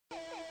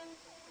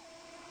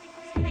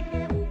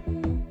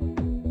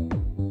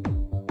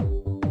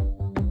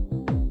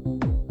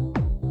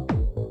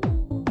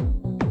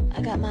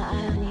I got my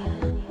eye on you,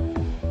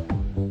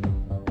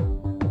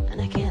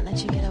 and I can't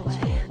let you get away.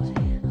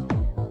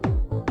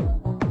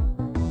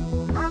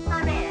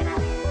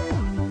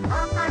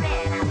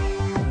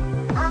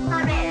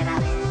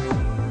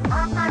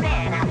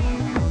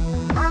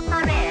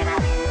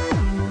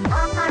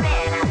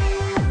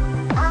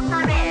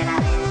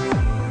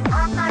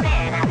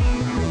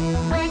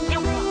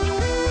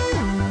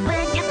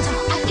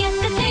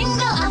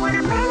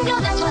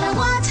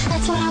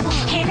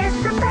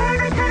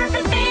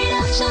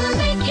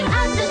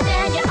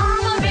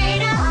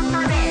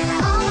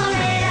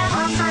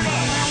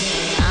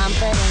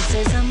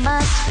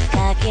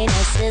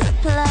 Cockiness is a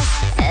plus,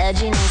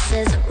 edginess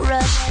is a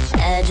rush.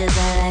 Edges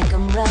are like a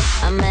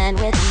rough, a man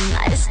with a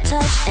Midas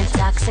touch.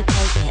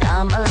 Intoxicate me,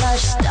 I'm a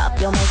lush. Stop,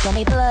 you're making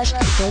me blush.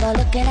 People are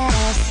looking at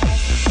us.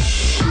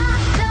 I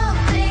don't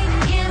think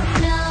you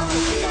know.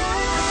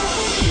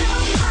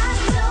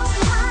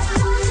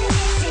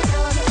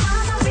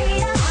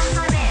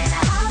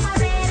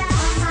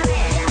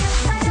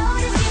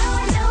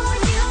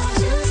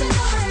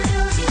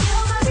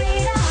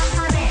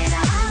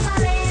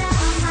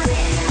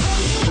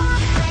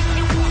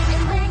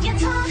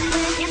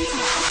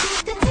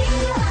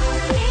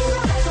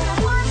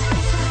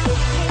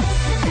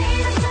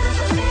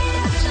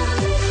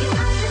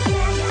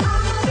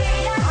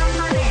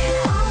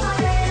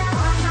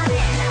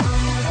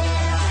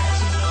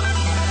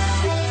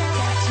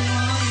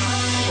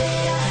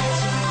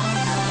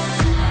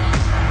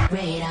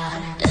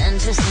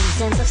 Interesting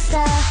sense of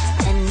style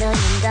and $1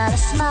 million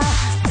smile.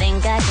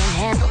 Think I can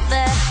handle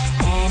that?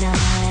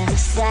 Animal in the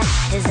sack,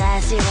 his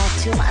eyes see right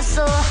to my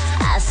soul.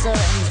 I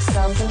surrender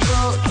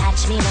self-control.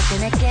 Catch me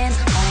looking again,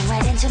 falling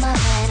right into my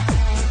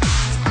plan.